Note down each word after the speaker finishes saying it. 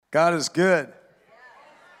God is good.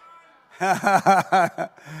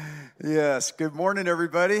 Yes. Good morning,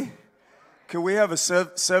 everybody. Can we have a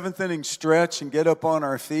seventh inning stretch and get up on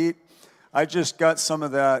our feet? I just got some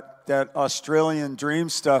of that Australian dream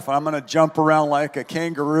stuff. I'm going to jump around like a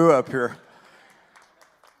kangaroo up here.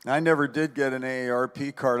 I never did get an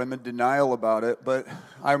AARP card. I'm in denial about it, but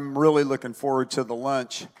I'm really looking forward to the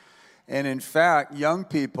lunch. And in fact, young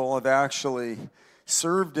people have actually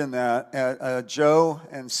served in that. Joe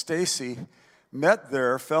and Stacy met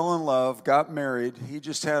there, fell in love, got married. He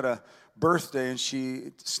just had a birthday, and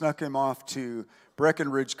she snuck him off to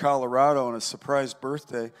Breckenridge, Colorado on a surprise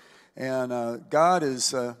birthday. And God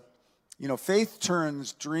is, faith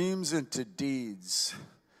turns dreams into deeds.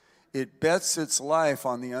 It bets its life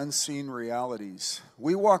on the unseen realities.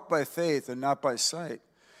 We walk by faith and not by sight.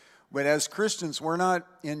 But as Christians, we're not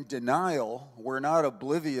in denial. We're not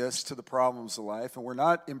oblivious to the problems of life, and we're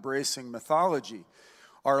not embracing mythology.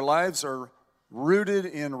 Our lives are rooted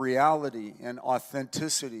in reality and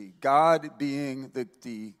authenticity, God being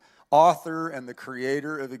the author and the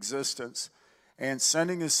creator of existence. And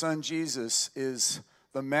sending his son Jesus is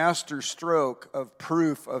the master stroke of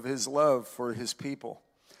proof of his love for his people.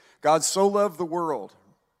 God so loved the world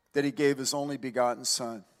that he gave his only begotten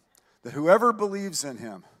son, that whoever believes in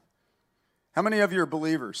him. How many of you are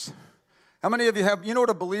believers? How many of you you know what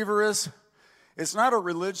a believer is? It's not a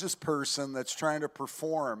religious person that's trying to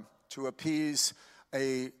perform to appease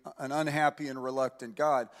an unhappy and reluctant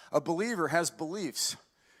God. A believer has beliefs.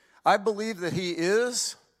 I believe that he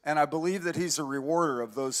is, and I believe that he's a rewarder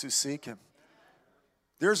of those who seek him.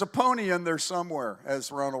 There's a pony in there somewhere,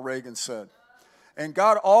 as Ronald Reagan said. And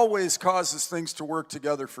God always causes things to work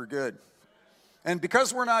together for good. And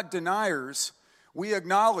because we're not deniers, we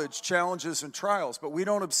acknowledge challenges and trials, but we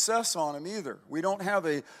don't obsess on them either. We don't have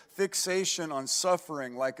a fixation on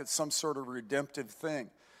suffering like it's some sort of redemptive thing.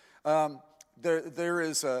 There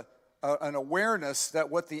is an awareness that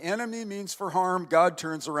what the enemy means for harm, God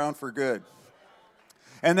turns around for good.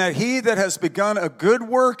 And that he that has begun a good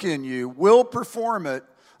work in you will perform it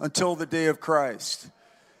until the day of Christ.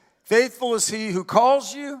 Faithful is he who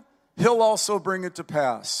calls you, he'll also bring it to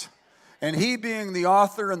pass. And he being the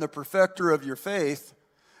author and the perfecter of your faith,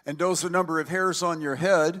 and knows the number of hairs on your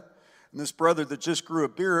head, and this brother that just grew a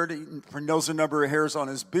beard, he knows the number of hairs on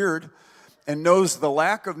his beard, and knows the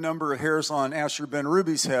lack of number of hairs on Asher Ben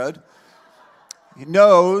Ruby's head. He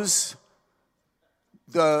knows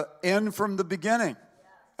the end from the beginning.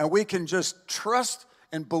 And we can just trust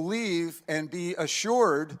and believe and be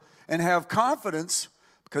assured and have confidence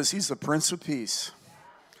because he's the Prince of Peace.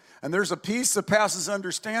 And there's a peace that passes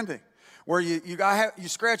understanding. Where you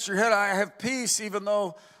scratch your head, I have peace even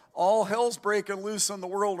though all hell's breaking loose in the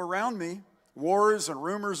world around me. Wars and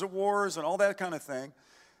rumors of wars and all that kind of thing.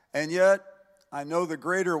 And yet, I know the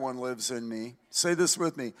greater one lives in me. Say this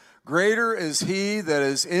with me. Greater is he that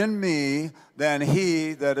is in me than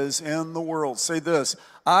he that is in the world. Say this.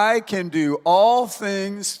 I can do all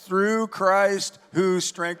things through Christ who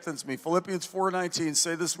strengthens me. Philippians 4:19.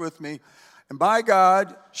 Say this with me. And my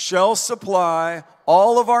God shall supply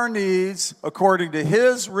all of our needs according to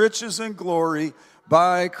his riches and glory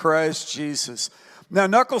by Christ Jesus. Now,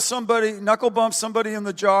 knuckle bump somebody in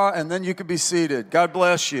the jaw, and then you can be seated. God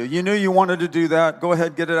bless you. You knew you wanted to do that. Go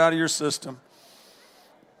ahead, get it out of your system.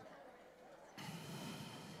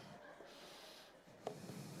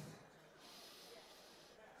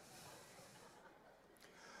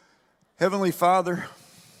 Heavenly Father,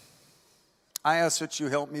 I ask that you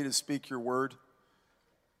help me to speak your word.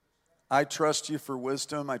 I trust you for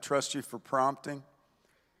wisdom. I trust you for prompting.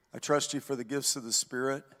 I trust you for the gifts of the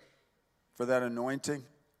Spirit, for that anointing.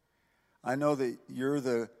 I know that you're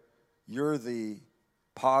the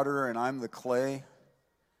potter and I'm the clay.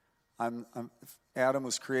 Adam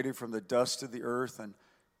was created from the dust of the earth, and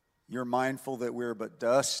you're mindful that we're but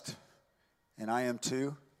dust, and I am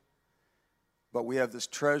too. But we have this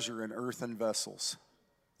treasure in earthen vessels.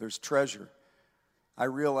 There's treasure. I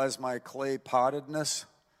realize my clay pottedness,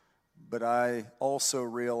 but I also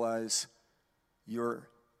realize your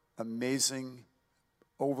amazing,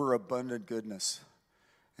 overabundant goodness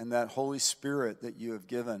and that Holy Spirit that you have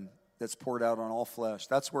given that's poured out on all flesh.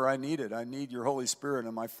 That's where I need it. I need your Holy Spirit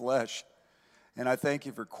in my flesh. And I thank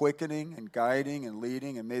you for quickening and guiding and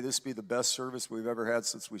leading, and may this be the best service we've ever had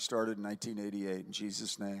since we started in 1988, in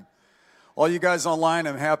Jesus' name. All you guys online,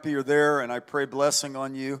 I'm happy you're there, and I pray blessing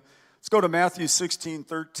on you. Let's go to Matthew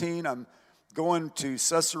 16:13. I'm going to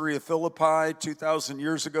Caesarea Philippi 2,000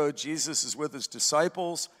 years ago. Jesus is with his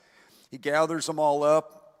disciples. He gathers them all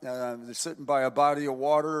up. They're sitting by a body of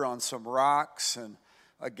water on some rocks and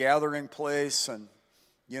a gathering place. And,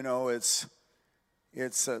 you know, it's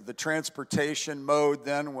It's the transportation mode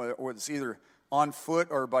then was either on foot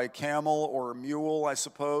or by camel or mule, I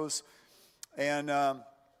suppose. And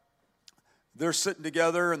they're sitting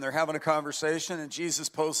together and they're having a conversation, and Jesus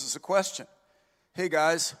poses a question. Hey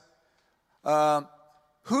guys,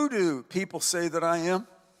 who do people say that I am?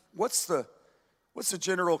 What's the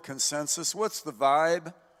general consensus? What's the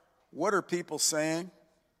vibe? What are people saying?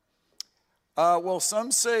 Well,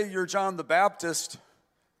 some say you're John the Baptist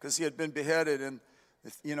because he had been beheaded, and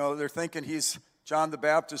they're thinking he's John the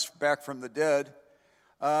Baptist back from the dead.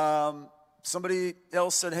 Somebody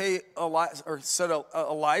else said, hey,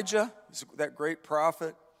 Elijah, that great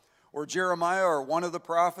prophet, or Jeremiah, or one of the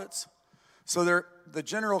prophets. So the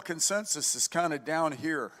general consensus is kind of down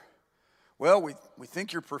here. Well, we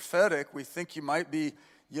think you're prophetic. We think you might be,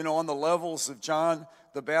 on the levels of John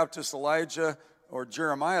the Baptist, Elijah, or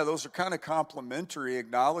Jeremiah. Those are kind of complimentary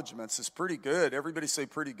acknowledgments. It's pretty good. Everybody say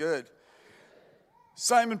pretty good.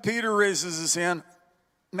 Simon Peter raises his hand.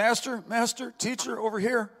 Master, teacher, over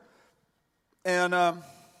here. And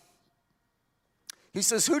he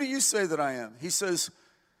says, who do you say that I am? He says,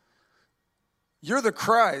 you're the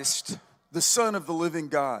Christ, the Son of the living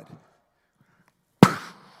God.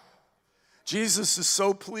 Jesus is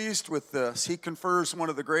so pleased with this. He confers one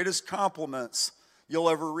of the greatest compliments you'll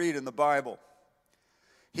ever read in the Bible.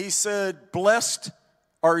 He said, blessed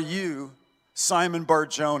are you, Simon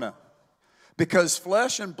Bar-Jonah, because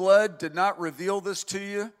flesh and blood did not reveal this to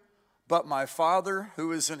you, but my Father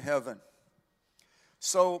who is in heaven.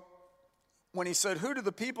 So when he said, who do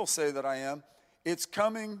the people say that I am? It's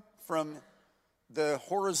coming from the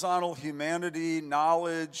horizontal humanity,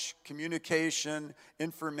 knowledge, communication,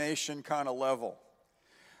 information kind of level.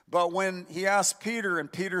 But when he asked Peter,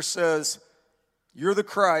 and Peter says, you're the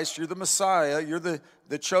Christ, you're the Messiah, you're the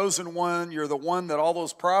chosen one, you're the one that all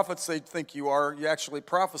those prophets they think you are, you actually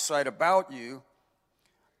prophesied about you,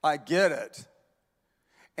 I get it.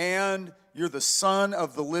 And you're the Son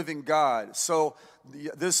of the living God. So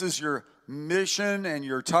this is your mission and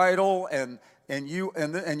your title, and you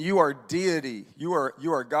are deity. You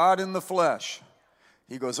are God in the flesh.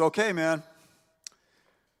 He goes, okay, man.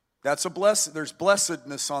 That's a blessed. There's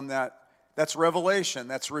blessedness on that. That's revelation.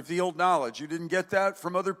 That's revealed knowledge. You didn't get that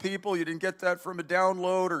from other people. You didn't get that from a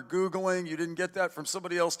download or Googling. You didn't get that from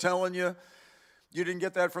somebody else telling you. You didn't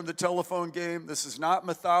get that from the telephone game. This is not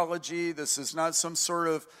mythology. This is not some sort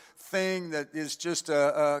of thing that is just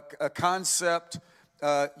a concept.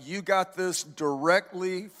 You got this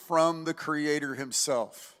directly from the Creator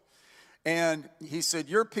himself. And he said,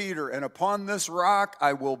 you're Peter, and upon this rock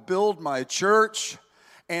I will build my church,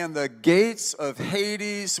 and the gates of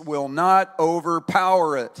Hades will not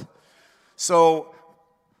overpower it. So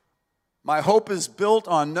my hope is built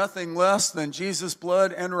on nothing less than Jesus'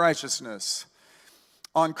 blood and righteousness.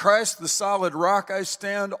 On Christ, the solid rock I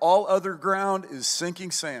stand, all other ground is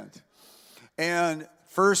sinking sand. And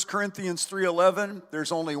 1 Corinthians 3:11,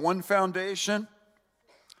 there's only one foundation,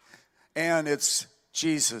 and it's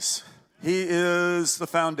Jesus. He is the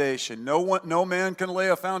foundation. No man can lay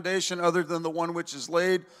a foundation other than the one which is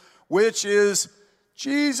laid, which is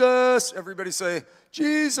Jesus. Everybody say,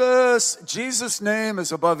 Jesus. Jesus' name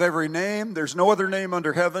is above every name. There's no other name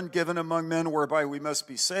under heaven given among men whereby we must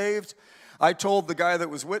be saved. I told the guy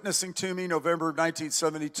that was witnessing to me November of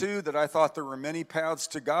 1972 that I thought there were many paths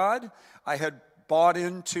to God. I had bought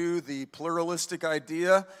into the pluralistic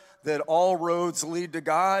idea that all roads lead to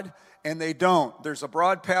God, and they don't. There's a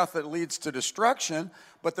broad path that leads to destruction,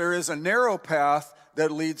 but there is a narrow path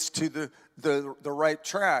that leads to the right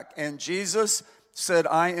track. And Jesus said,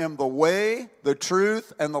 I am the way, the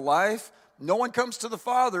truth, and the life. No one comes to the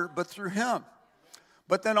Father but through him.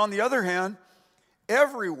 But then on the other hand,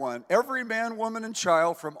 everyone, every man, woman, and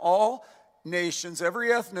child from all nations, every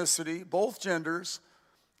ethnicity, both genders,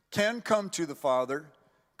 can come to the Father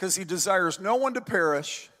because he desires no one to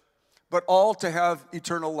perish, but all to have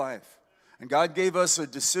eternal life. And God gave us a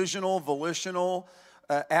decisional, volitional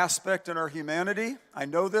aspect in our humanity. I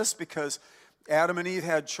know this because Adam and Eve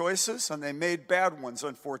had choices, and they made bad ones,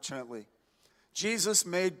 unfortunately. Jesus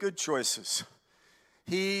made good choices.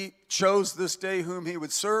 He chose this day whom he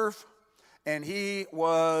would serve, and he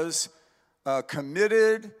was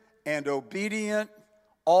committed and obedient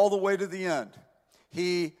all the way to the end.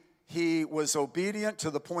 He was obedient to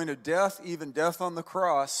the point of death, even death on the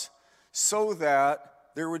cross, so that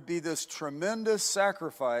there would be this tremendous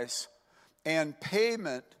sacrifice and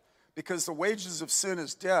payment, because the wages of sin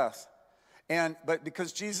is death. But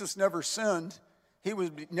because Jesus never sinned, he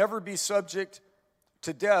would never be subject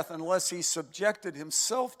to death unless he subjected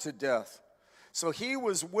himself to death. So he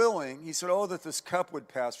was willing. He said, oh, that this cup would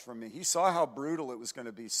pass from me. He saw how brutal it was going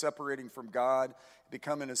to be, separating from God,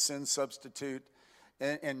 becoming a sin substitute,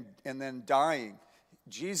 and then dying.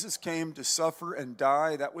 Jesus came to suffer and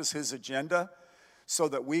die. That was his agenda, so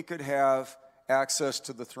that we could have access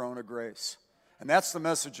to the throne of grace. And that's the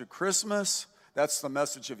message of Christmas, that's the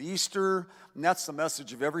message of Easter, and that's the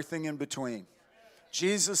message of everything in between.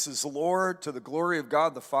 Jesus is Lord to the glory of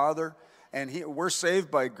God the Father, and we're saved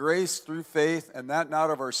by grace through faith, and that not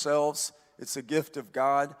of ourselves. It's a gift of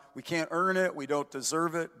God. We can't earn it, we don't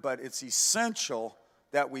deserve it, but it's essential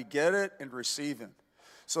that we get it and receive Him.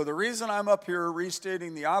 So the reason I'm up here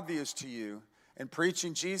restating the obvious to you and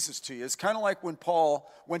preaching Jesus to you is kind of like when Paul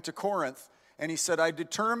went to Corinth and he said, I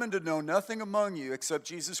determined to know nothing among you except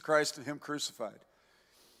Jesus Christ and Him crucified.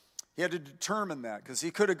 He had to determine that because he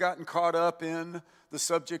could have gotten caught up in the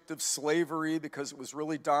subject of slavery because it was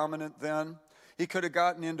really dominant then. He could have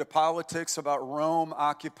gotten into politics about Rome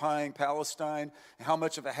occupying Palestine and how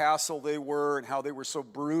much of a hassle they were and how they were so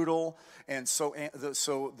brutal. And so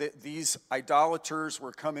these idolaters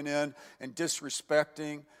were coming in and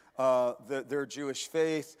disrespecting their Jewish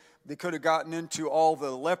faith. They could have gotten into all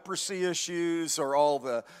the leprosy issues or all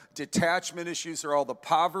the detachment issues or all the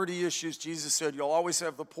poverty issues. Jesus said, you'll always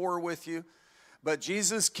have the poor with you. But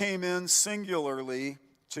Jesus came in singularly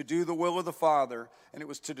to do the will of the Father, and it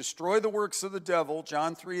was to destroy the works of the devil,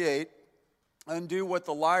 John 3:8, undo what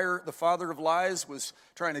the liar, the father of lies, was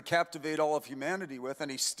trying to captivate all of humanity with, and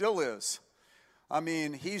he still is. I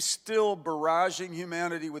mean, he's still barraging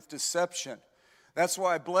humanity with deception. That's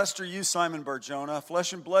why, blessed are you, Simon Bar-Jonah.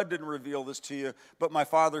 Flesh and blood didn't reveal this to you, but my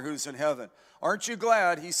Father who's in heaven. Aren't you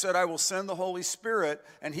glad? He said, I will send the Holy Spirit,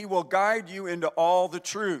 and He will guide you into all the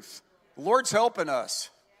truth. The Lord's helping us.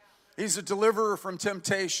 He's a deliverer from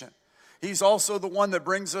temptation. He's also the one that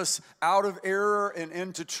brings us out of error and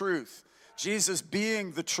into truth. Jesus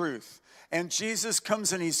being the truth. And Jesus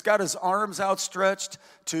comes and He's got His arms outstretched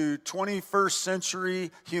to 21st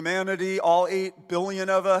century humanity, all 8 billion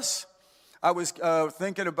of us. I was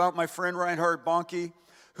thinking about my friend Reinhard Bonnke,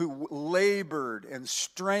 who labored and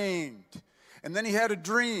strained. And then he had a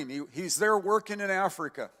dream. He's there working in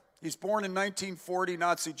Africa. He's born in 1940,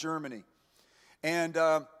 Nazi Germany. And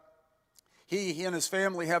he and his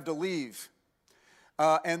family have to leave.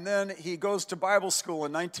 And then he goes to Bible school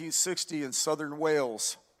in 1960 in southern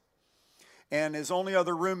Wales. And his only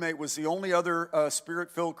other roommate was the only other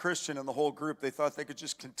spirit-filled Christian in the whole group. They thought they could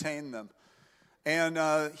just contain them.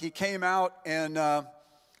 And he came out and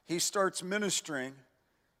he starts ministering.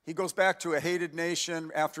 He goes back to a hated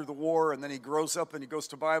nation after the war, and then he grows up and he goes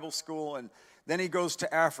to Bible school, and then he goes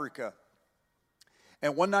to Africa.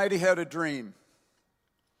 And one night he had a dream.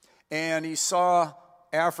 And he saw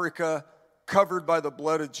Africa covered by the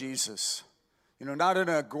blood of Jesus. You know, not in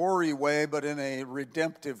a gory way, but in a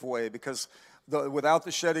redemptive way, because without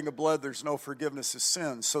the shedding of blood, there's no forgiveness of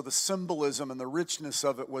sins. So the symbolism and the richness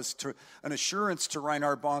of it was an assurance to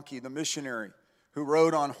Reinhard Bonnke, the missionary, who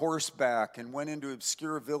rode on horseback and went into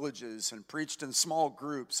obscure villages and preached in small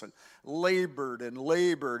groups and labored and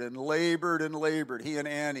labored and labored and labored, he and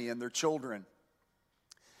Annie and their children.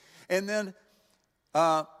 And then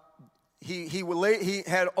he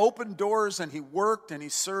had open doors and he worked and he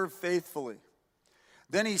served faithfully.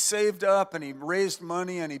 Then he saved up and he raised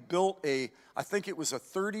money and he built I think it was a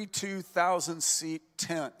 32,000 seat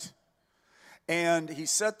tent. And he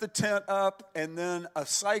set the tent up, and then a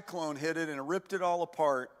cyclone hit it and ripped it all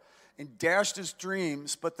apart and dashed his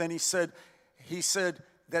dreams. But then he said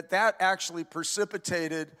that actually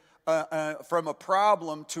precipitated from a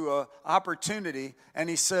problem to an opportunity. And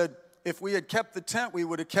he said, if we had kept the tent, we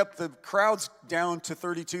would have kept the crowds down to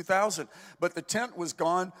 32,000. But the tent was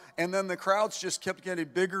gone, and then the crowds just kept getting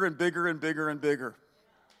bigger and bigger and bigger and bigger.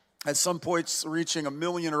 At some points, reaching 1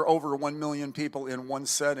 million or over 1 million people in one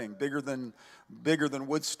setting, bigger than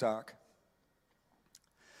Woodstock.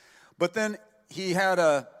 But then he had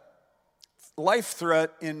a life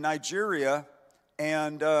threat in Nigeria,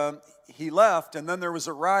 and he left, and then there was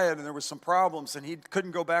a riot, and there was some problems, and he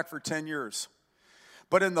couldn't go back for 10 years.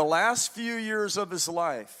 But in the last few years of his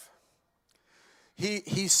life, he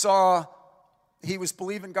was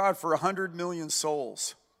believing God for 100 million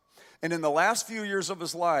souls. And in the last few years of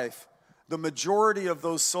his life, the majority of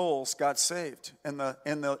those souls got saved in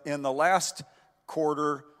the last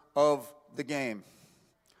quarter of the game.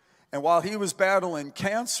 And while he was battling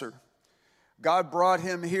cancer, God brought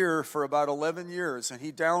him here for about 11 years, and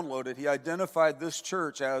he identified this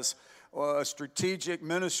church as a strategic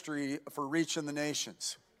ministry for reaching the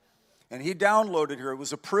nations. And he downloaded here. It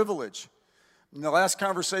was a privilege. In the last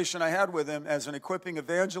conversation I had with him as an equipping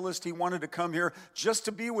evangelist, he wanted to come here just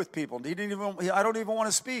to be with people. I don't even want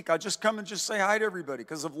to speak. I just come and just say hi to everybody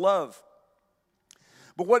because of love.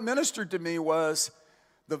 But what ministered to me was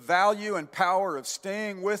the value and power of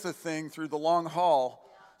staying with a thing through the long haul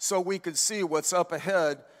so we could see what's up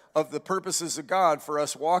ahead of the purposes of God for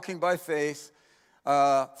us walking by faith,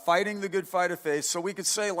 fighting the good fight of faith, so we could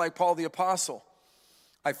say like Paul the Apostle,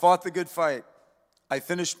 I fought the good fight, I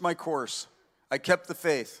finished my course, I kept the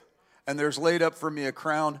faith, and there's laid up for me a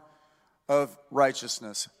crown of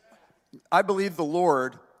righteousness. I believe the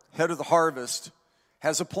Lord, head of the harvest,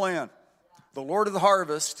 has a plan. The Lord of the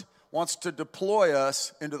harvest wants to deploy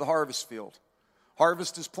us into the harvest field.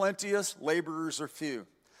 Harvest is plenteous, laborers are few.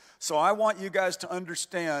 So I want you guys to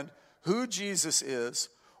understand who Jesus is,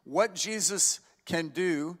 what Jesus can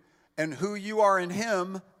do, and who you are in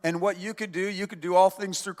him, and what you could do. You could do all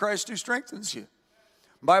things through Christ who strengthens you.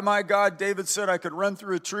 By my God, David said, I could run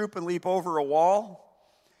through a troop and leap over a wall.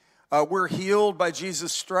 We're healed by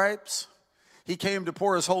Jesus' stripes. He came to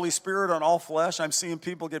pour his Holy Spirit on all flesh. I'm seeing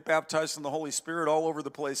people get baptized in the Holy Spirit all over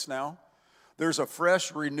the place now. There's a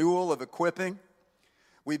fresh renewal of equipping.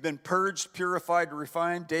 We've been purged, purified,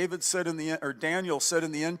 refined. Daniel said in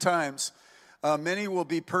the end times, many will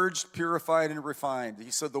be purged, purified, and refined.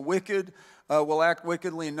 He said the wicked will act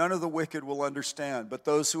wickedly, and none of the wicked will understand, but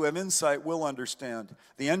those who have insight will understand.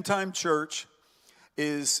 The end time church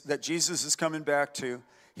is that Jesus is coming back to.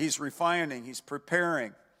 He's refining, he's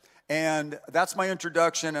preparing. And that's my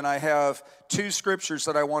introduction, and I have two scriptures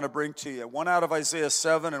that I want to bring to you. One out of Isaiah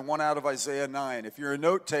 7 and one out of Isaiah 9. If you're a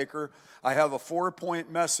note taker, I have a 4-point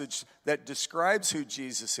message that describes who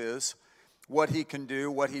Jesus is, what he can do,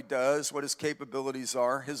 what he does, what his capabilities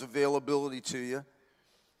are, his availability to you.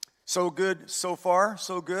 So good so far,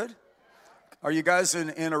 so good? Are you guys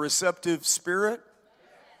in a receptive spirit?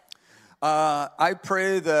 I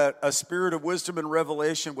pray that a spirit of wisdom and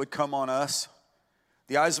revelation would come on us.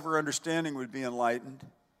 The eyes of our understanding would be enlightened.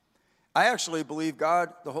 I actually believe God,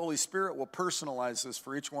 the Holy Spirit, will personalize this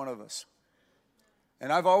for each one of us.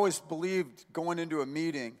 And I've always believed going into a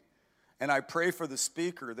meeting, and I pray for the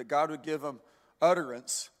speaker that God would give them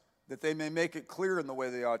utterance, that they may make it clear in the way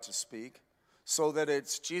they ought to speak, so that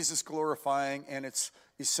it's Jesus glorifying and it's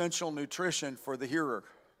essential nutrition for the hearer.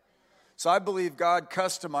 So I believe God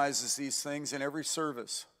customizes these things in every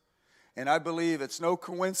service. And I believe it's no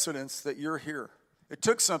coincidence that you're here. It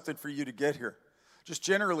took something for you to get here. Just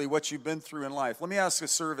generally what you've been through in life. Let me ask a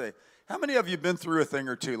survey. How many of you have been through a thing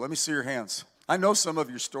or two? Let me see your hands. I know some of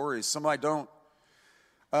your stories, some I don't.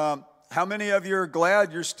 How many of you are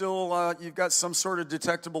glad you're still, you've got some sort of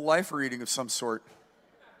detectable life reading of some sort?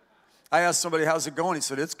 I asked somebody, how's it going? He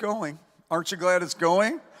said, it's going. Aren't you glad it's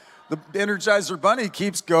going? The Energizer Bunny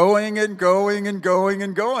keeps going and going and going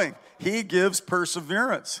and going. He gives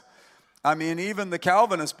perseverance. I mean, even the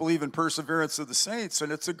Calvinists believe in perseverance of the saints,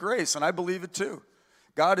 and it's a grace, and I believe it too.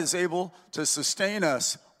 God is able to sustain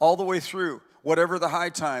us all the way through, whatever the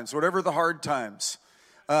high times, whatever the hard times.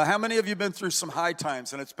 How many of you have been through some high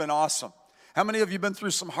times, and it's been awesome? How many of you have been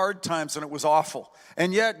through some hard times, and it was awful?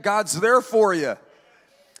 And yet, God's there for you.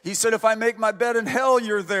 He said, if I make my bed in hell,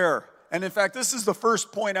 you're there. And in fact, this is the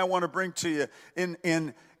first point I want to bring to you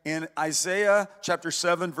in Isaiah chapter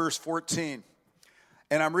 7, verse 14.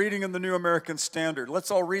 And I'm reading in the New American Standard.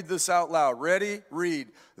 Let's all read this out loud. Ready? Read.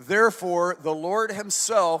 Therefore, the Lord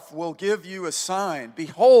himself will give you a sign.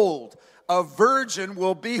 Behold, a virgin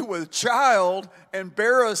will be with child and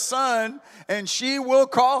bear a son, and she will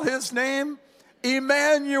call his name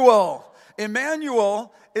Emmanuel.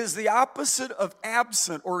 Emmanuel is the opposite of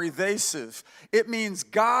absent or evasive. It means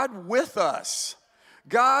God with us.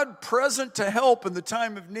 God present to help in the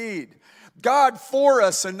time of need. God for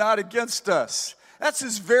us and not against us. That's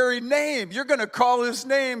his very name. You're going to call his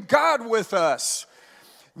name God with us.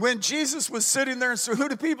 When Jesus was sitting there and said, who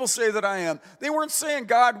do people say that I am? They weren't saying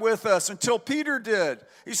God with us until Peter did.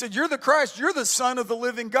 He said, you're the Christ. You're the Son of the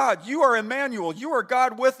living God. You are Emmanuel. You are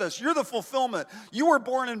God with us. You're the fulfillment. You were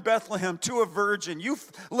born in Bethlehem to a virgin. You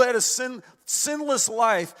led a sinless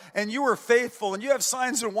life, and you were faithful, and you have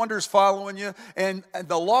signs and wonders following you, and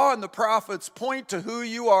the law and the prophets point to who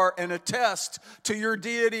you are and attest to your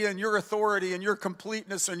deity and your authority and your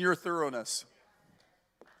completeness and your thoroughness.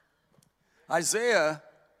 Isaiah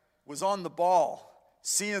was on the ball,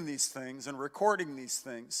 seeing these things and recording these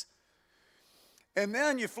things. And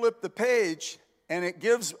then you flip the page, and it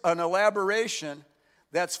gives an elaboration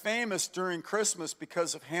that's famous during Christmas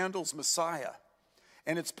because of Handel's Messiah.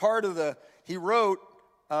 And it's part of he wrote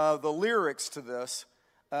the lyrics to this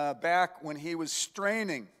back when he was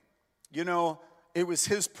straining. You know, it was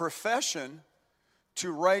his profession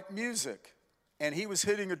to write music. And he was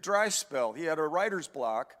hitting a dry spell. He had a writer's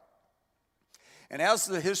block. And as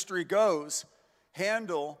the history goes,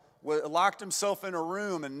 Handel locked himself in a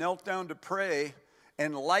room and knelt down to pray,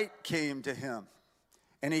 and light came to him.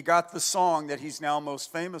 And he got the song that he's now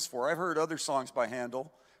most famous for. I've heard other songs by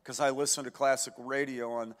Handel because I listen to classical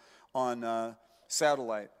radio on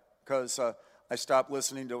satellite because I stopped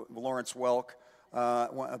listening to Lawrence Welk,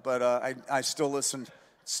 but I still listen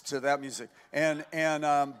to that music.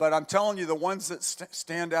 But I'm telling you, the ones that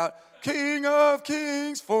stand out, King of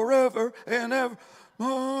Kings forever and ever,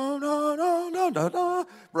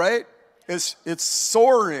 right? It's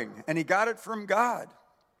soaring, and he got it from God.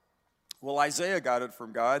 Well, Isaiah got it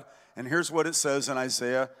from God, and here's what it says in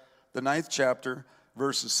Isaiah, the 9th chapter,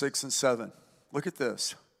 verses 6 and 7. Look at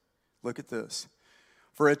this. Look at this.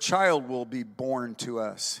 For a child will be born to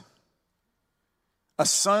us. A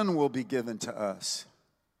son will be given to us.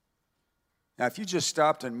 Now, if you just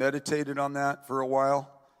stopped and meditated on that for a while,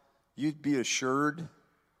 you'd be assured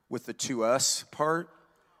with the to us part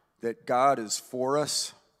that God is for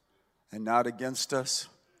us and not against us.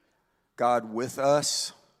 God with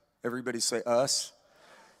us. Everybody say us.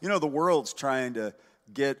 You know, the world's trying to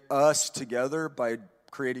get us together by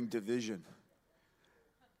creating division,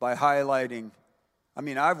 by highlighting. I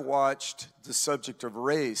mean, I've watched the subject of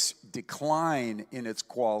race decline in its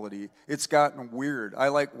quality. It's gotten weird. I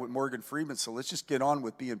like what Morgan Freeman said, let's just get on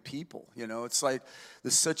with being people. You know, it's like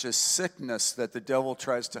there's such a sickness that the devil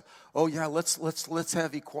tries to, oh yeah, let's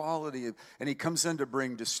have equality. And he comes in to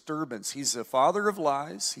bring disturbance. He's the father of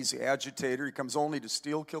lies. He's the agitator. He comes only to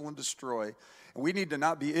steal, kill, and destroy. And we need to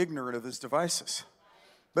not be ignorant of his devices.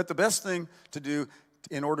 But the best thing to do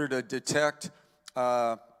in order to detect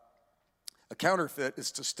a counterfeit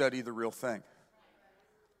is to study the real thing.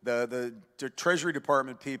 The Treasury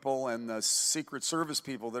Department people and the Secret Service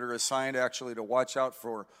people that are assigned actually to watch out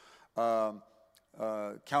for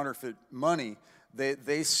counterfeit money,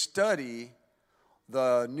 they study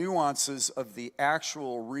the nuances of the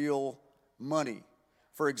actual real money.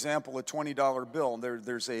 For example, a $20 bill,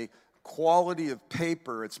 there's a quality of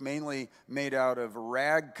paper. It's mainly made out of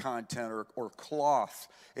rag content or cloth.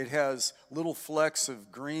 It has little flecks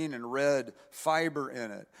of green and red fiber in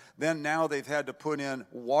it. Then now they've had to put in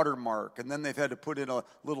watermark, and then they've had to put in a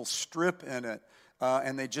little strip in it.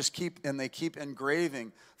 And they keep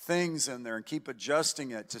engraving things in there and keep adjusting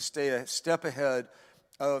it to stay a step ahead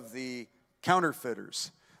of the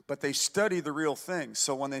counterfeiters. But they study the real thing.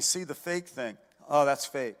 So when they see the fake thing, oh, that's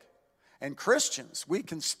fake. And Christians, we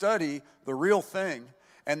can study the real thing,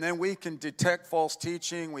 and then we can detect false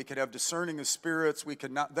teaching. We can have discerning of spirits. We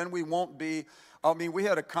can not. Then we won't be. I mean, we've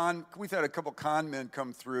had a couple con men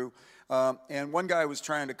come through, and one guy was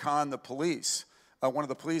trying to con the police. One of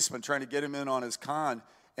the policemen trying to get him in on his con,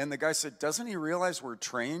 and the guy said, "Doesn't he realize we're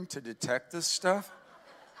trained to detect this stuff?"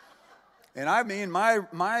 And I mean,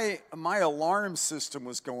 my alarm system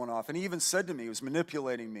was going off, and he even said to me, he was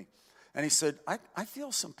manipulating me. And he said, I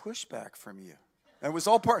feel some pushback from you. And it was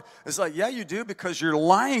all part, it's like, yeah, you do, because you're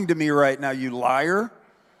lying to me right now, you liar.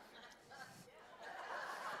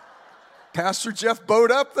 Pastor Jeff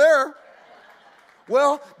bowed up there.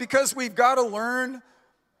 Well, because we've got to learn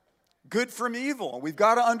good from evil. We've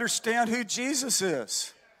got to understand who Jesus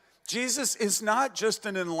is. Jesus is not just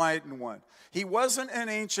an enlightened one. He wasn't an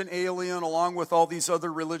ancient alien along with all these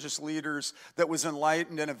other religious leaders that was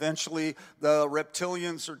enlightened and eventually the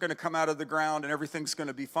reptilians are going to come out of the ground and everything's going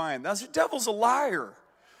to be fine. The devil's a liar.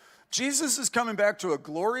 Jesus is coming back to a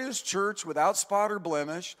glorious church without spot or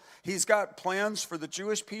blemish. He's got plans for the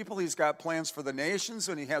Jewish people. He's got plans for the nations,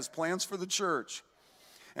 and he has plans for the church.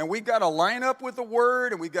 And we've got to line up with the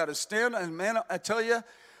word, and we've got to stand. And man, I tell you,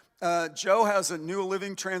 Joe has a New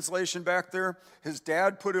Living Translation back there. His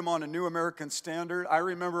dad put him on a New American Standard. I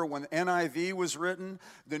remember when NIV was written,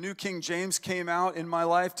 the New King James came out in my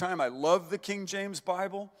lifetime. I love the King James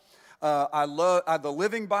Bible. The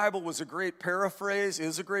Living Bible was a great paraphrase,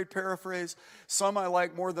 is a great paraphrase. Some I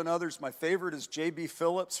like more than others. My favorite is J.B.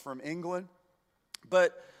 Phillips from England.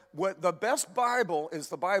 But what the best Bible is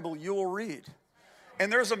the Bible you'll read.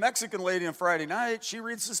 And there's a Mexican lady on Friday night. She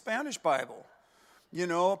reads the Spanish Bible. You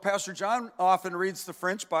know, Pastor John often reads the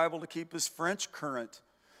French Bible to keep his French current.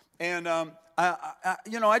 And,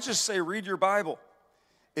 I just say read your Bible.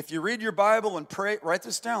 If you read your Bible and pray, write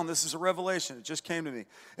this down. This is a revelation. It just came to me.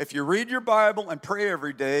 If you read your Bible and pray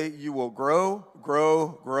every day, you will grow,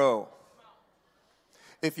 grow, grow.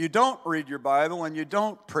 If you don't read your Bible and you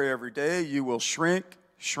don't pray every day, you will shrink,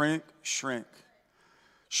 shrink, shrink.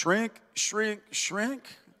 Shrink, shrink, shrink,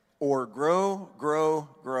 or grow, grow,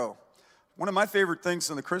 grow. One of my favorite things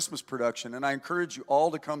in the Christmas production, and I encourage you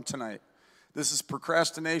all to come tonight. This is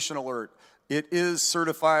procrastination alert. It is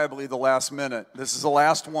certifiably the last minute. This is the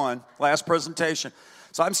last one, last presentation.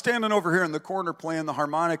 So I'm standing over here in the corner playing the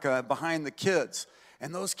harmonica behind the kids.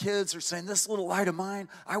 And those kids are saying, this little light of mine,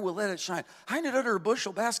 I will let it shine. Hide it under a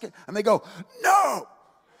bushel basket. And they go, no.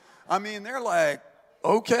 I mean, they're like,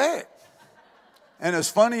 okay. And as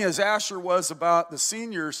funny as Asher was about the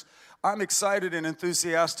seniors, I'm excited and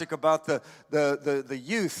enthusiastic about the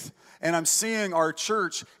youth. And I'm seeing our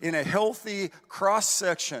church in a healthy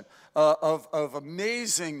cross-section of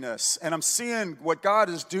amazingness. And I'm seeing what God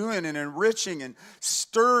is doing and enriching and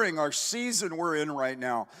stirring our season we're in right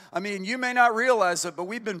now. I mean, you may not realize it, but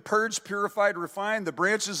we've been purged, purified, refined. The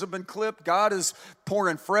branches have been clipped. God is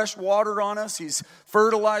pouring fresh water on us. He's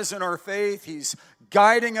fertilizing our faith. He's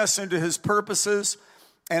guiding us into His purposes.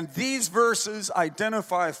 And these verses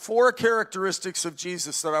identify 4 characteristics of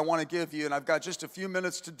Jesus that I want to give you, and I've got just a few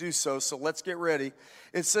minutes to do so, so let's get ready.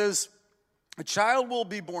 It says, a child will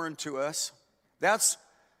be born to us. That's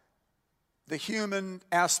the human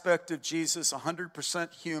aspect of Jesus,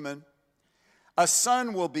 100% human. A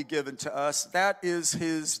son will be given to us. That is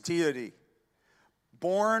His deity.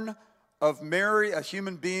 Born of Mary, a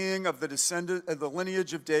human being of the descendant of the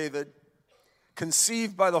lineage of David,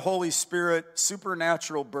 conceived by the Holy Spirit,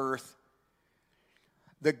 supernatural birth.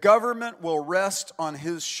 The government will rest on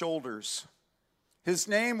His shoulders. His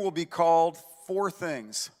name will be called 4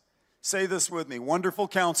 things. Say this with me. Wonderful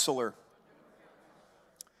Counselor,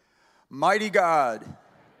 Mighty God,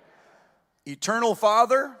 Eternal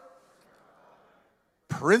Father,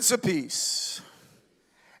 Prince of Peace.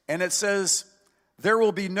 And it says, there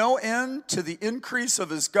will be no end to the increase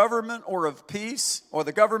of His government or of peace, or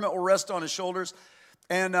the government will rest on His shoulders.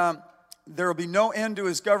 And there will be no end to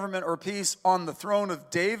His government or peace on the throne of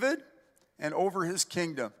David and over His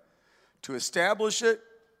kingdom, to establish it,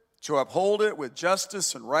 to uphold it with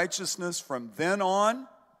justice and righteousness from then on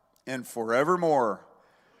and forevermore.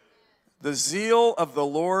 The zeal of the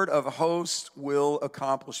Lord of hosts will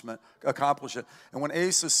accomplish it. And when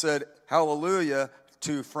Asa said, hallelujah,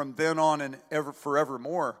 to from then on and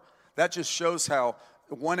forevermore, that just shows how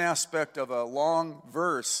one aspect of a long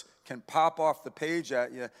verse can pop off the page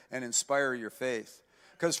at you and inspire your faith.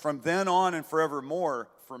 Because from then on and forevermore,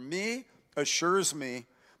 for me, assures me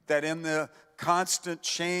that in the constant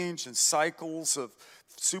change and cycles of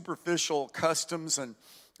superficial customs and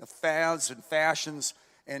fads and fashions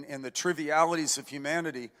and the trivialities of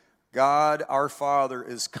humanity, God, our Father,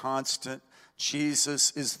 is constant.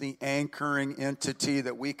 Jesus is the anchoring entity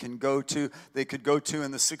that we can go to. They could go to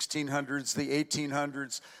in the 1600s, the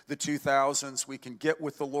 1800s, the 2000s. We can get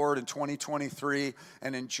with the Lord in 2023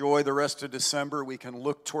 and enjoy the rest of December. We can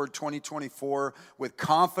look toward 2024 with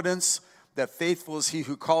confidence that faithful is He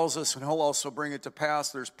who calls us, and He'll also bring it to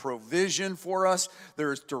pass. There's provision for us.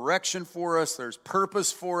 There's direction for us. There's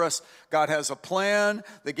purpose for us. God has a plan.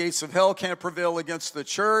 The gates of hell can't prevail against the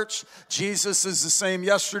church. Jesus is the same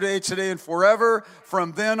yesterday, today, and forever,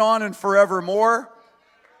 from then on and forevermore.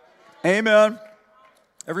 Amen.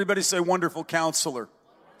 Everybody say, Wonderful Counselor.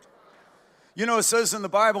 You know, it says in the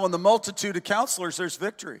Bible, in the multitude of counselors, there's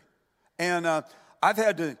victory. And I've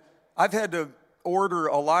had to order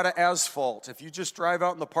a lot of asphalt. If you just drive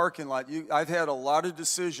out in the parking lot, I've had a lot of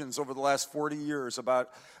decisions over the last 40 years about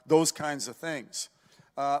those kinds of things.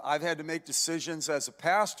 I've had to make decisions as a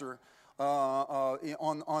pastor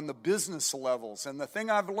on the business levels. And the thing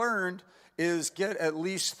I've learned is get at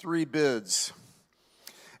least 3 bids.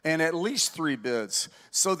 And at least 3 bids,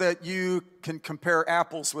 so that you can compare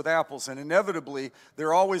apples with apples. And inevitably,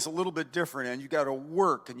 they're always a little bit different, and you've got to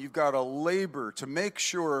work and you've got to labor to make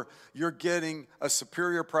sure you're getting a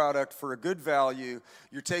superior product for a good value.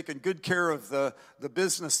 You're taking good care of the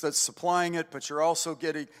business that's supplying it, but you're also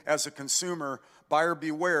getting, as a consumer, buyer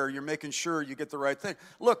beware, you're making sure you get the right thing.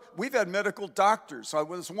 Look, we've had medical doctors. I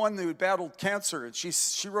was one who battled cancer, and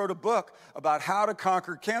she wrote a book about how to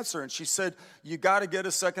conquer cancer, and she said, you got to get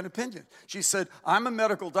a second opinion. She said, I'm a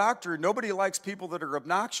medical doctor. Nobody likes people that are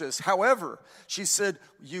obnoxious. However, she said,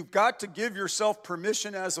 you've got to give yourself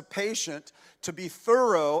permission as a patient to be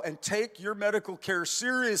thorough and take your medical care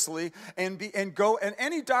seriously and go. And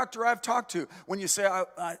any doctor I've talked to, when you say,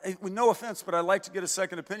 with no offense, but I'd like to get a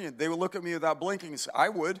second opinion, they will look at me without blinking and say, I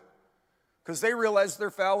would. Because they realize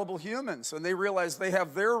they're fallible humans, and they realize they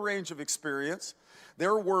have their range of experience,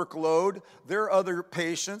 their workload, their other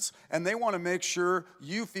patients, and they want to make sure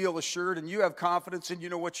you feel assured and you have confidence and you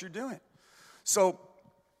know what you're doing. So,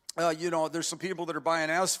 there's some people that are buying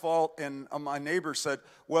asphalt, and my neighbor said,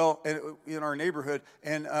 well, in our neighborhood,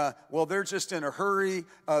 and they're just in a hurry.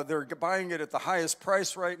 They're buying it at the highest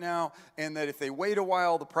price right now, and that if they wait a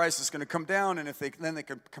while, the price is going to come down, and then they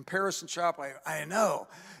can comparison shop. I know.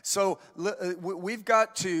 So we've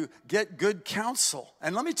got to get good counsel.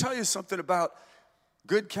 And let me tell you something about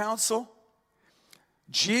good counsel.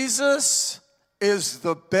 Jesus is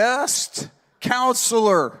the best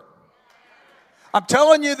counselor. I'm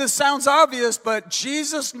telling you, this sounds obvious, but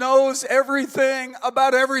Jesus knows everything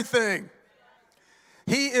about everything.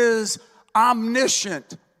 He is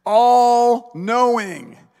omniscient,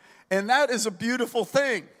 all-knowing. And that is a beautiful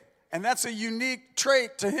thing. And that's a unique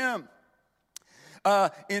trait to him.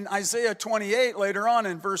 In Isaiah 28, later on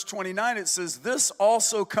in verse 29, it says, "This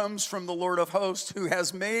also comes from the Lord of hosts, who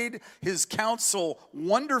has made his counsel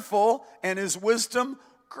wonderful and his wisdom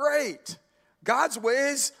great." God's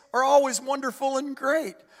ways are always wonderful and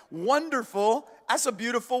great. Wonderful, that's a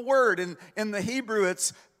beautiful word. In the Hebrew,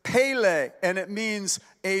 it's Pele, and it means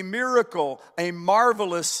a miracle, a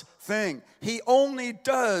marvelous thing. He only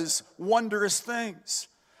does wondrous things.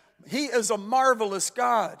 He is a marvelous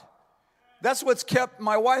God. That's what's kept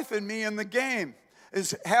my wife and me in the game,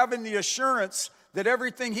 is having the assurance that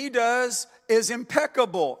everything he does is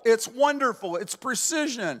impeccable. It's wonderful. It's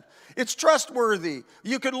precision. It's trustworthy.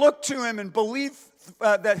 You can look to him and believe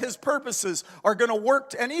that his purposes are going to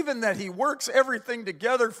work, and even that he works everything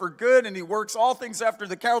together for good, and he works all things after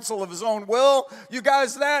the counsel of his own will. You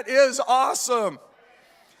guys, that is awesome.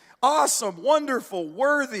 Awesome, wonderful,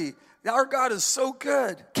 worthy. Our God is so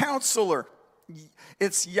good. Counselor.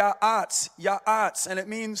 It's ya'atz, and it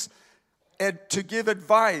means to give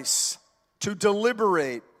advice, to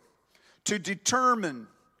deliberate, to determine,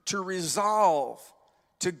 to resolve,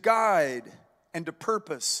 to guide, and to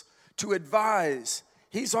purpose, to advise.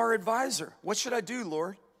 He's our advisor. What should I do,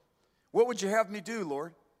 Lord? What would you have me do,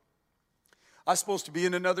 Lord? I was supposed to be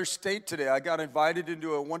in another state today. I got invited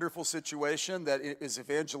into a wonderful situation that is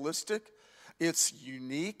evangelistic. It's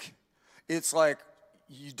unique. It's like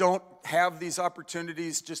you don't have these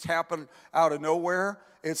opportunities just happen out of nowhere.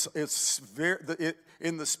 It's very,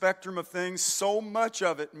 in the spectrum of things, so much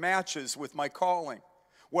of it matches with my calling,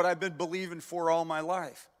 what I've been believing for all my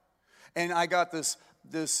life. And I got this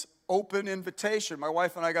open invitation. My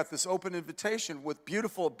wife and I got this open invitation with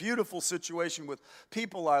beautiful situation with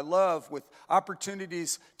people I love, with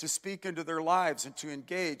opportunities to speak into their lives and to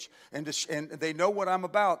engage, and they know what I'm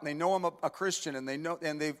about, and they know I'm a Christian, and they know,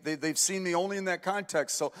 and they've seen me only in that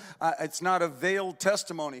context. So it's not a veiled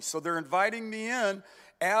testimony. So they're inviting me in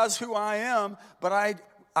as who I am. But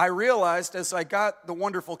I realized as I got the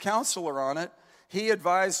wonderful counselor on it, he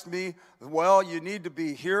advised me, well, you need to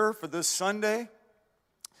be here for this Sunday.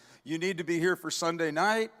 You need to be here for Sunday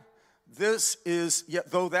night. This is,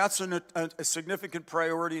 though that's a significant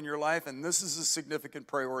priority in your life, and this is a significant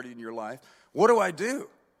priority in your life, what do I do?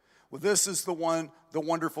 Well, this is the one the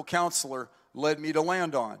wonderful counselor led me to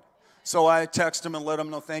land on. So I text him and let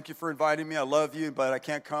him know, thank you for inviting me. I love you, but I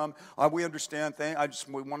can't come. We understand.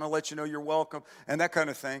 We want to let you know you're welcome, and that kind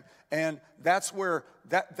of thing. And that's where,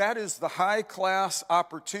 that is the high-class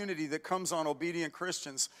opportunity that comes on obedient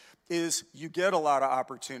Christians, is you get a lot of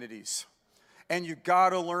opportunities. And you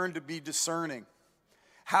got to learn to be discerning.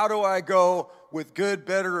 How do I go with good,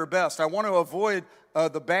 better, or best? I want to avoid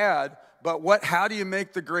the bad, but how do you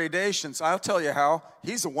make the gradations? I'll tell you how.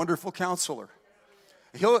 He's a wonderful counselor.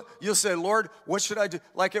 You'll say, Lord, what should I do?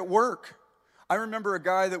 Like at work. I remember a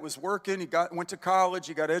guy that was working, went to college,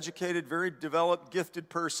 he got educated, very developed, gifted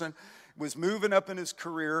person, was moving up in his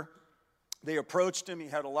career. They approached him. He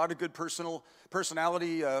had a lot of good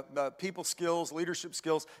personality, people skills, leadership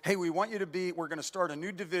skills. Hey, we're going to start a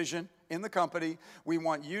new division in the company. We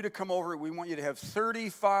want you to come over. We want you to have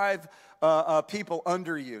 35 people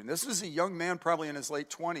under you. And this was a young man, probably in his late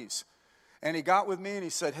 20s. And he got with me and he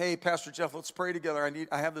said, hey, Pastor Jeff, let's pray together.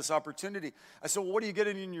 I have this opportunity. I said, well, what are you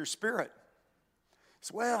getting in your spirit? He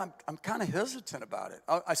said, well, I'm kind of hesitant about it.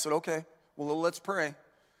 I said, okay, well, let's pray.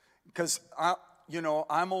 Because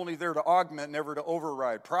I'm only there to augment, never to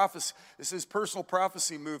override. Prophecy, this is personal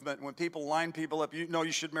prophecy movement. When people line people up,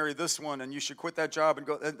 you should marry this one and you should quit that job and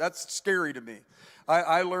go. That's scary to me.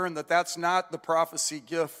 I learned that that's not the prophecy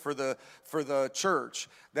gift for the church.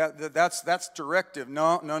 That's directive.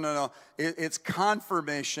 No. It's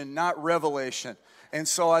confirmation, not revelation. And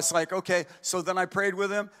so I was like, okay. So then I prayed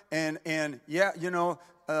with him, and yeah,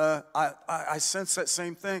 I sensed that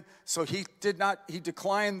same thing. So he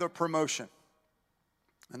declined the promotion.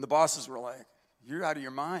 And the bosses were like, you're out of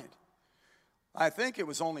your mind. I think it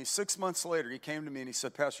was only 6 months later, he came to me and he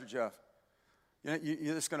said, Pastor Jeff,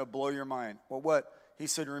 you're just going to blow your mind. Well, what? He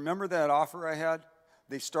said, remember that offer I had?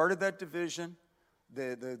 They started that division.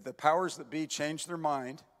 The powers that be changed their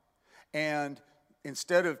mind. And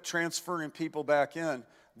instead of transferring people back in,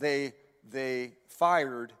 they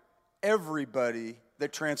fired everybody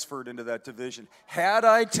that transferred into that division. Had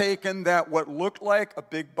I taken that, what looked like a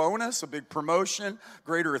big bonus, a big promotion,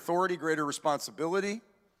 greater authority, greater responsibility,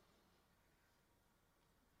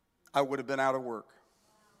 I would have been out of work.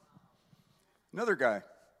 Another guy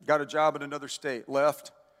got a job in another state,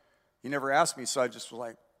 left. He never asked me, so I just was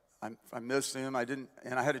like, I missed him. And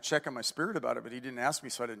I had to check on my spirit about it, but he didn't ask me,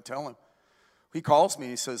 so I didn't tell him. He calls me,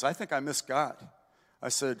 he says, I think I missed God. I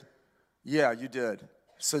said, yeah, you did.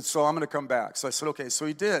 He said, so I'm going to come back. So I said, okay, so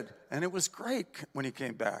he did. And it was great when he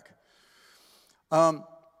came back. But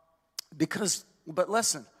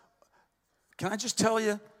listen, can I just tell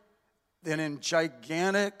you that in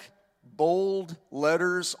gigantic, bold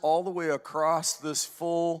letters all the way across this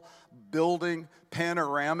full building,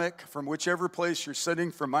 panoramic, from whichever place you're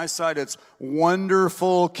sitting, from my side it's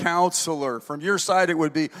Wonderful Counselor. From your side it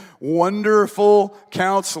would be Wonderful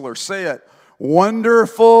Counselor. Say it,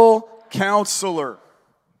 Wonderful Counselor.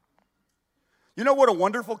 You know what a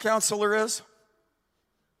wonderful counselor is?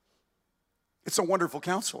 It's a wonderful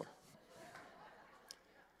counselor.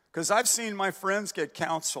 Because I've seen my friends get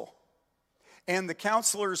counsel. And the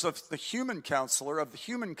counselors of the human counselor, of the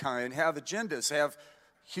humankind, have agendas, have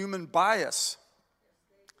human bias.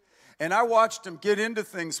 And I watched them get into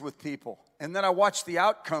things with people. And then I watched the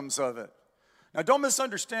outcomes of it. Now, don't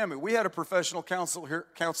misunderstand me. We had a professional counselor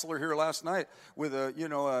here last night with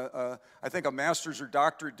I think a master's or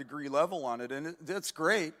doctorate degree level on it. And that's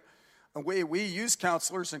great. We use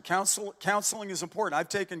counselors, and counseling is important. I've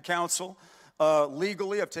taken counsel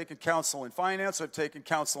legally. I've taken counsel in finance. I've taken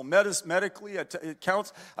counsel medically.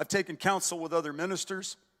 I've taken counsel with other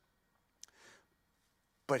ministers.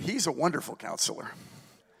 But he's a wonderful counselor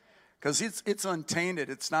because it's untainted.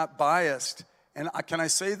 It's not biased. And can I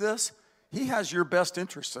say this? He has your best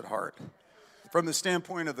interest at heart from the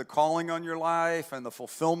standpoint of the calling on your life and the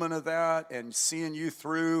fulfillment of that and seeing you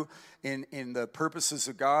through in the purposes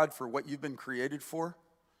of God for what you've been created for.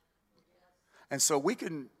 And so we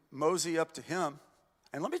can mosey up to him.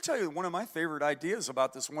 And let me tell you one of my favorite ideas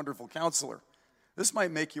about this wonderful counselor. This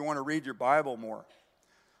might make you want to read your Bible more.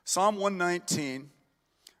 Psalm 119,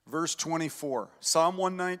 verse 24. Psalm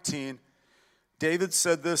 119, David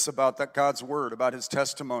said this about that God's word, about his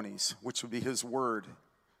testimonies, which would be his word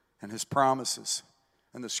and his promises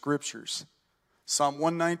and the scriptures. Psalm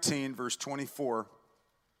 119, verse 24.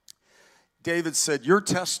 David said, your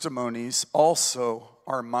testimonies also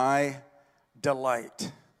are my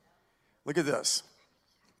delight. Look at this.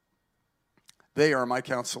 They are my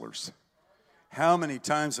counselors. How many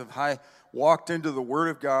times have I walked into the Word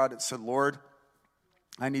of God and said, Lord,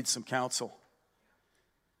 I need some counsel.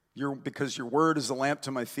 Because your Word is a lamp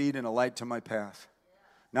to my feet and a light to my path.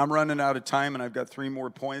 Now I'm running out of time and I've got 3 more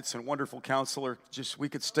points. And wonderful counselor, we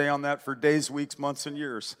could stay on that for days, weeks, months, and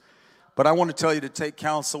years. But I want to tell you to take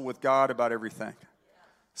counsel with God about everything.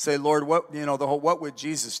 Say, Lord, what would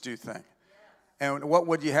Jesus do thing? And what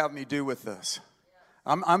would you have me do with this?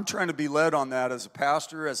 I'm trying to be led on that as a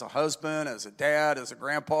pastor, as a husband, as a dad, as a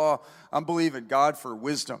grandpa. I'm believing God for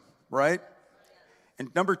wisdom, right?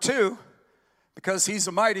 And number 2, because he's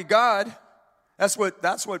a mighty God, that's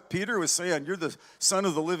what Peter was saying. You're the Son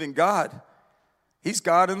of the living God. He's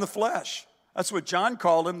God in the flesh. That's what John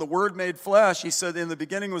called him, the Word made flesh. He said, in the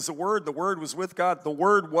beginning was the Word was with God, the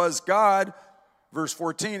Word was God, verse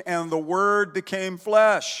 14, and the Word became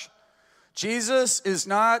flesh. Jesus is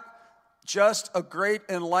not just a great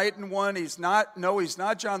enlightened one. He's not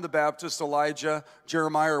John the Baptist, Elijah,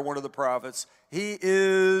 Jeremiah, or one of the prophets. He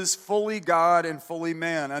is fully God and fully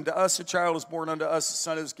man. Unto us a child is born, unto us a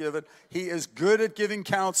son is given. He is good at giving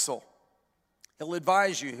counsel. He'll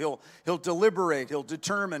advise you. He'll deliberate. He'll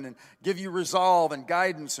determine and give you resolve and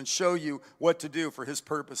guidance and show you what to do for his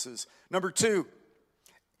purposes. Number 2,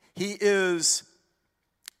 he is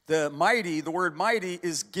the mighty. The word mighty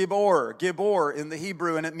is gibor in the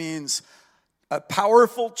Hebrew, and it means a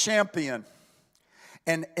powerful champion.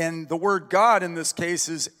 And the word God in this case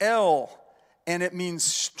is El, and it means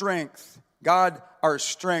strength. God, our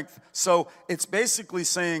strength. So it's basically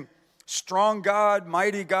saying strong God,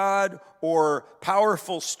 mighty God, or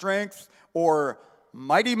powerful strength, or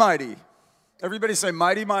mighty, mighty. Everybody say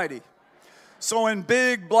mighty, mighty. So in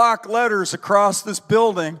big block letters across this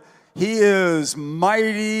building, he is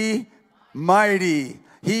mighty, mighty.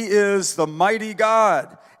 He is the mighty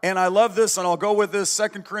God. And I love this, and I'll go with this.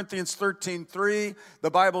 2 Corinthians 13:3, the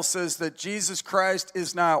Bible says that Jesus Christ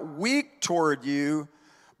is not weak toward you,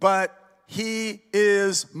 but he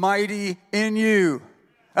is mighty in you.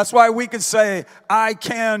 That's why we can say, I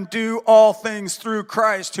can do all things through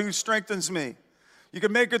Christ who strengthens me. You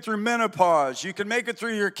can make it through menopause. You can make it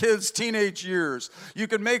through your kids' teenage years. You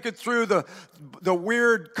can make it through the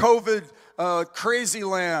weird COVID crazy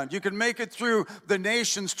land. You can make it through the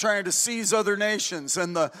nations trying to seize other nations,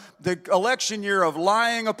 and the election year of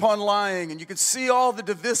lying upon lying, and you could see all the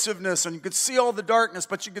divisiveness, and you could see all the darkness,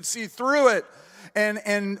 but you could see through it.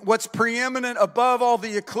 And what's preeminent above all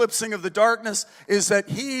the eclipsing of the darkness is that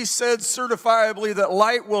he said certifiably that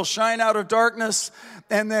light will shine out of darkness,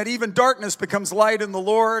 and that even darkness becomes light in the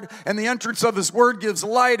Lord. And the entrance of his word gives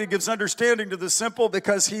light. It gives understanding to the simple,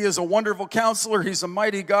 because he is a wonderful counselor. He's a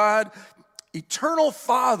mighty God, eternal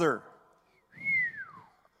Father,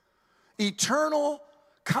 eternal,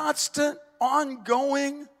 constant,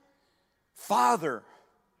 ongoing Father.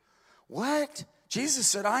 What? Jesus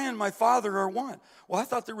said, I and my Father are one. Well, I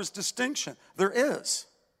thought there was distinction. There is.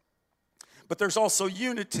 But there's also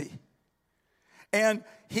unity. And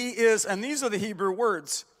he is, and these are the Hebrew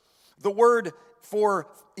words. The word for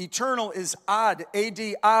eternal is ad,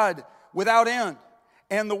 A-D, ad, without end.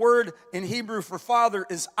 And the word in Hebrew for father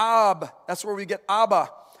is ab. That's where we get Abba,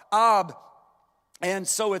 ab. And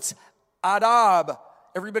so it's adab.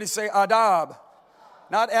 Everybody say adab.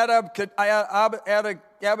 Not abacadabra,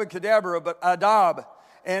 but adab.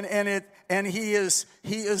 And he is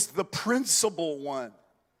the principal one.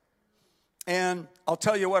 And I'll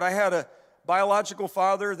tell you what, I had a biological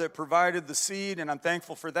father that provided the seed, and I'm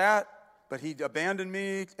thankful for that. But he abandoned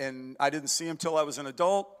me, and I didn't see him till I was an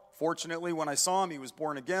adult. Fortunately, when I saw him, he was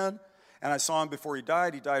born again. And I saw him before he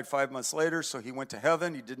died. He died 5 months later, so he went to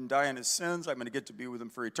heaven. He didn't die in his sins. I'm going to get to be with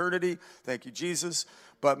him for eternity. Thank you, Jesus.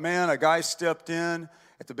 But man, a guy stepped in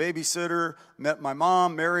at the babysitter, met my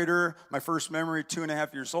mom, married her. My first memory,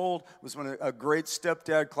 2.5 years old, was when a great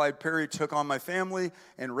stepdad, Clyde Perry, took on my family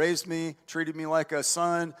and raised me, treated me like a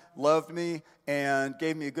son, loved me, and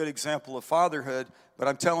gave me a good example of fatherhood. But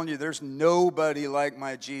I'm telling you, there's nobody like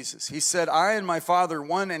my Jesus. He said, I and my Father are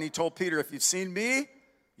one, and he told Peter, if you've seen me,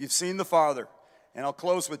 you've seen the Father. And I'll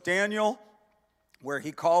close with Daniel, where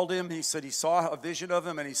he called him. He said he saw a vision of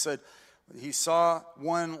him, and he said he saw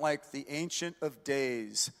one like the Ancient of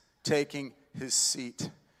Days taking his seat.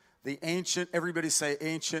 The Ancient, everybody say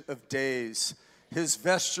Ancient of Days. His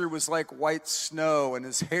vesture was like white snow, and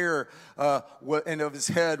his hair and of his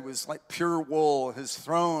head was like pure wool. His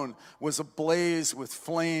throne was ablaze with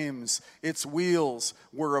flames. Its wheels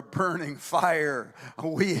were a burning fire.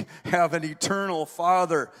 We have an eternal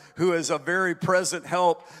Father who is a very present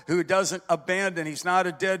help, who doesn't abandon. He's not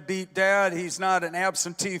a deadbeat dad. He's not an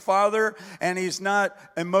absentee father, and he's not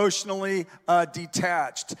emotionally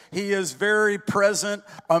detached. He is very present,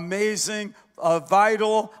 amazing,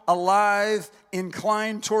 vital, alive,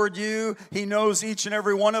 inclined toward you. He knows each and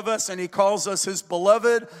every one of us, and he calls us his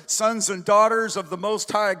beloved sons and daughters of the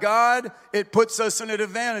Most High God. It puts us in an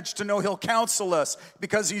advantage to know he'll counsel us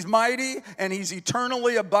because he's mighty and he's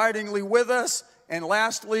eternally, abidingly with us. And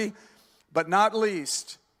lastly, but not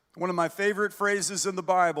least, one of my favorite phrases in the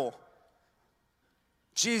Bible,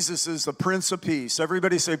 Jesus is the Prince of Peace.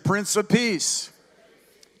 Everybody say Prince of Peace.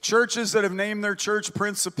 Churches that have named their church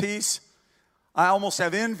Prince of Peace, I almost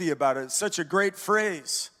have envy about it. It's such a great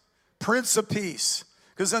phrase, Prince of Peace.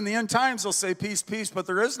 Because in the end times, they'll say peace, peace, but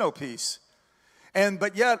there is no peace.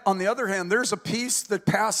 But yet, on the other hand, there's a peace that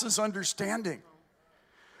passes understanding.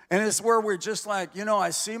 And it's where we're just like, I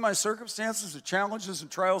see my circumstances, the challenges and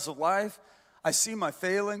trials of life. I see my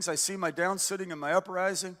failings. I see my down sitting and my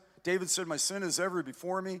uprising. David said, my sin is ever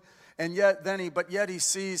before me. And yet he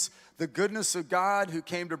sees the goodness of God who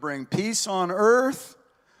came to bring peace on earth,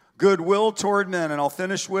 goodwill toward men. And I'll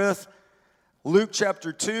finish with Luke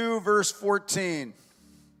chapter 2, verse 14.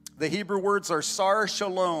 The Hebrew words are sar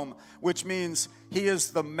shalom, which means he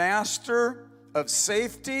is the master of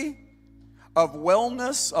safety, of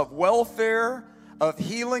wellness, of welfare, of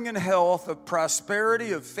healing and health, of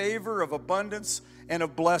prosperity, of favor, of abundance, and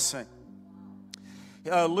of blessing.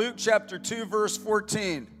 Luke chapter 2, verse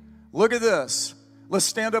 14. Look at this. Let's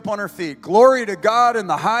stand up on our feet. Glory to God in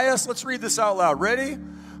the highest. Let's read this out loud. Ready?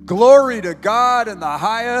 Glory to God in the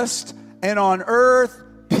highest, and on earth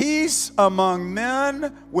peace among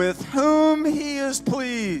men with whom he is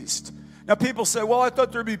pleased. Now people say, well, I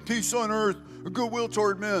thought there'd be peace on earth, goodwill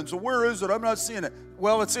toward men. So where is it? I'm not seeing it.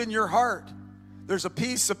 Well, it's in your heart. There's a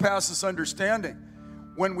peace that passes understanding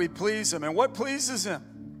when we please him. And what pleases him?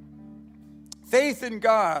 Faith in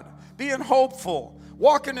God, being hopeful,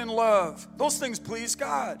 walking in love. Those things please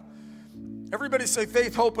God. Everybody say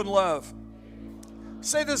faith, hope, and love.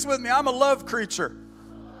 Say this with me. I'm a love creature.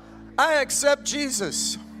 I accept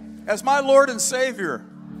Jesus as my Lord and Savior.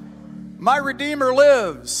 My Redeemer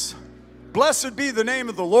lives. Blessed be the name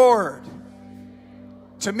of the Lord.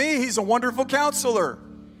 To me, he's a wonderful counselor,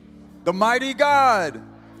 the mighty God,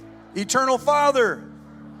 eternal Father,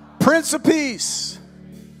 Prince of Peace,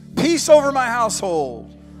 Peace over my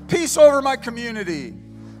household. Peace over my community.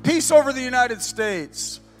 Peace over the United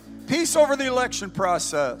States. Peace over the election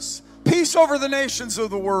process. Peace over the nations of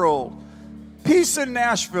the world. Peace in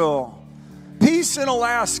Nashville. Peace in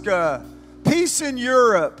Alaska. Peace in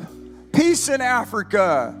Europe. Peace in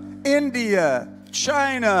Africa, India,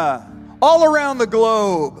 China, all around the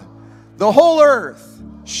globe. The whole earth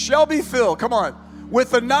shall be filled, come on,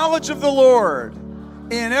 with the knowledge of the Lord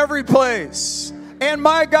in every place. And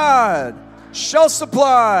my God shall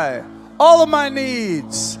supply all of my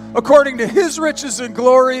needs according to his riches and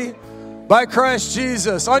glory by Christ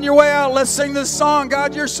Jesus. On your way out, let's sing this song.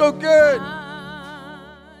 God, you're so good.